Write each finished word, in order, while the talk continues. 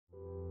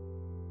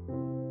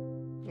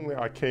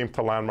Originally, I came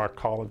to Landmark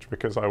College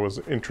because I was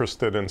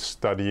interested in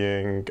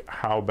studying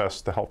how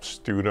best to help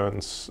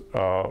students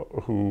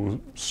who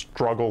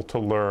struggle to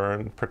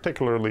learn,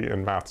 particularly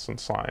in maths and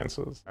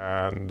sciences.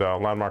 And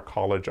Landmark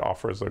College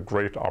offers a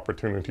great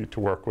opportunity to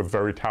work with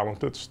very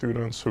talented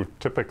students who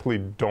typically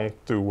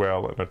don't do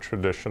well in a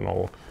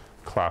traditional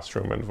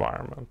classroom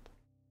environment.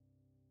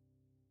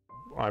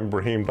 I'm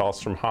Brahim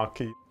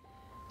Dahlstrom-Hockey.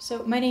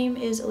 So my name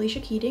is Alicia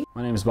Keating.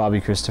 My name is Bobby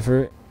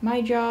Christopher.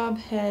 My job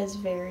has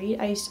varied.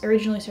 I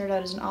originally started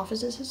out as an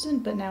office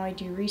assistant, but now I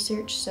do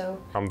research, so.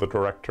 I'm the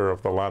director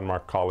of the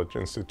Landmark College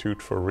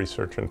Institute for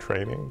Research and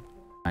Training.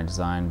 I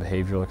design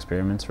behavioral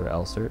experiments for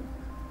LCERT.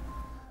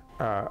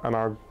 And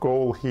our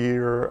goal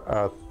here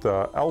at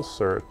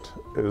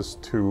LCERT is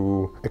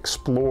to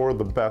explore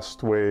the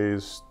best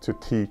ways to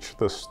teach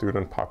the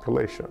student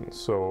population.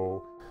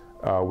 So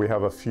we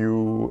have a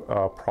few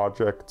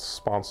projects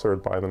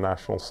sponsored by the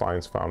National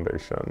Science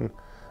Foundation.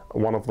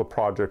 One of the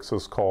projects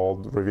is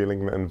called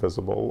Revealing the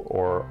Invisible,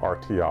 or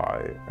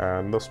RTI.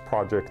 And this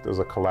project is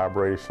a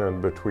collaboration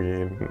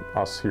between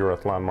us here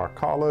at Landmark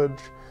College,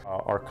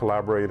 our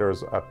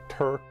collaborators at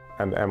TERC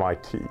and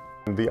MIT.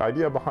 And the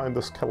idea behind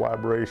this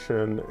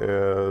collaboration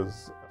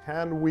is,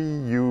 can we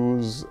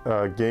use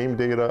game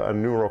data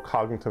and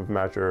neurocognitive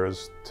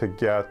measures to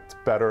get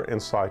better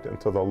insight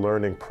into the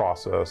learning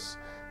process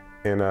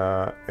in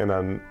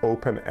an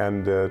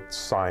open-ended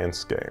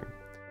science game?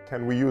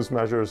 Can we use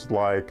measures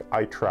like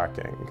eye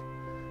tracking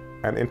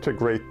and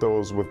integrate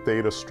those with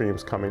data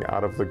streams coming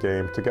out of the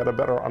game to get a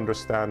better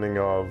understanding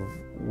of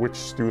which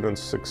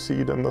students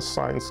succeed in the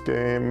science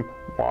game,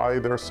 why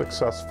they're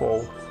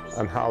successful,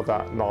 and how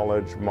that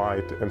knowledge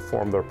might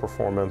inform their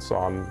performance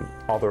on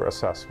other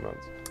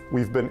assessments.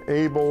 We've been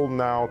able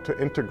now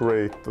to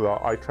integrate the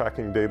eye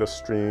tracking data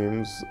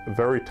streams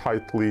very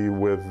tightly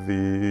with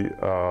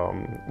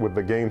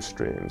the game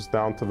streams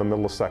down to the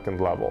millisecond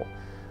level.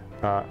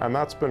 And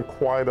that's been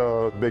quite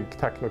a big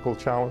technical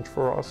challenge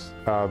for us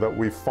that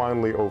we've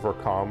finally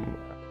overcome.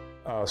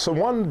 So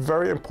one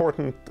very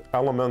important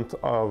element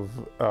of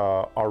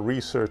our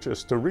research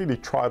is to really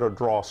try to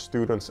draw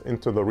students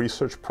into the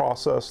research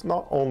process,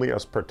 not only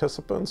as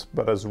participants,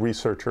 but as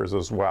researchers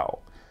as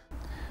well.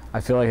 I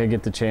feel like I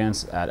get the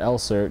chance at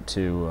LCERT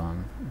to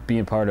be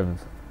a part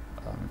of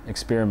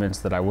experiments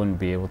that I wouldn't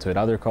be able to at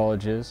other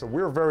colleges. So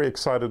we're very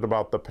excited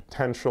about the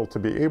potential to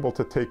be able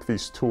to take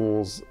these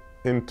tools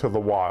into the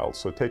wild,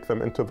 so take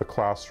them into the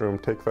classroom,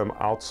 take them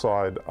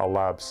outside a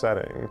lab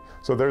setting.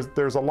 So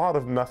there's a lot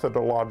of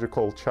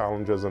methodological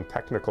challenges and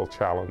technical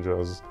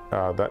challenges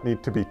that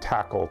need to be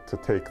tackled to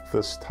take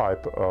this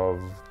type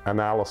of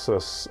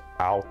analysis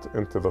out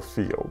into the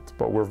field.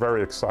 But we're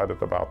very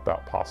excited about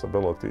that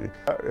possibility.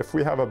 If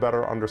we have a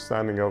better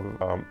understanding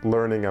of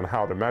learning and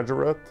how to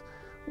measure it,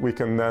 we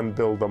can then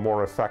build a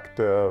more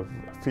effective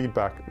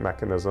feedback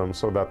mechanism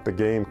so that the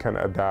game can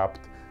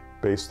adapt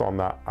based on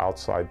that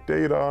outside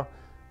data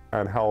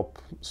and help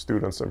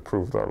students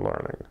improve their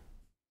learning.